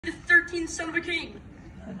13th son of a king,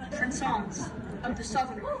 Prince Hans of the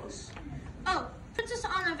Southern Rose. Oh, Princess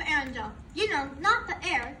Anna of Arendelle. You know, not the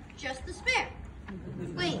heir, just the spare.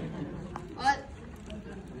 Wait, what?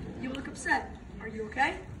 You look upset. Are you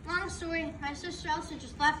okay? Long story. My sister Elsa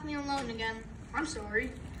just left me alone again. I'm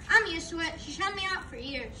sorry. I'm used to it. She shut me out for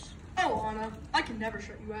years. Oh, Anna, I can never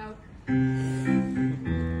shut you out.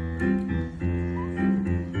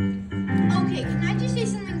 Okay, can I just say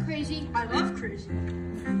something crazy? I love crazy.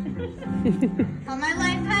 All my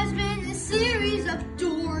life has been a series of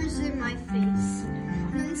doors in my face.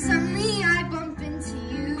 And then suddenly I bump into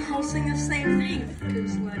you. I'll sing the same thing,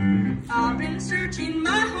 because I've been searching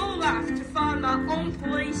my whole life to find my own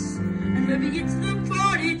place. And maybe get to the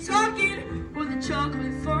party talking with a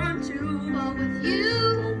chocolate fun too. But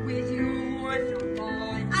with you, I feel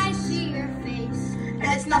fine. I see your face. And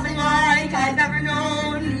it's nothing like I've ever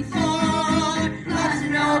known before. Love's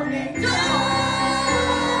an open door.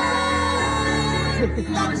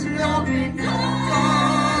 Love is an open door.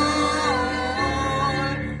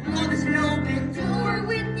 Love is an open door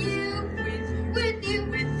with you. With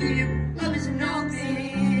you. Love is an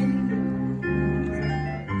open door.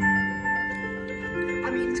 I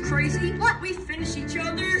mean, it's crazy. What? We finish each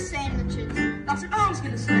other's Sandwiches. That's what I was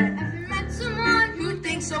gonna say. Have you met someone Who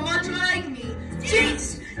thinks so much like me?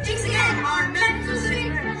 Jinx! Jinx again! Our mental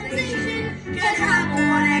synchronization can't have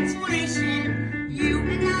one explanation. You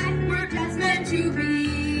and I were just meant to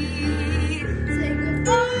be.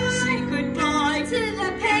 Say goodbye to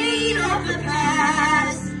the pain of the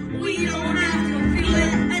past. We don't have to feel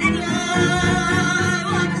it anymore.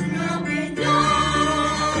 Love is an open door.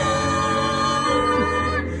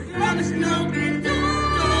 Love is an open door.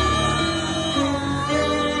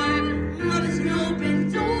 Love is an open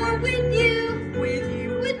door with you. With you.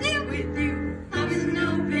 Love is an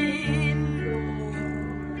open door.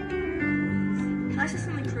 Can I say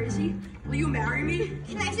something crazy? Will you marry me?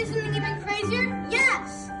 Can I say something even crazier?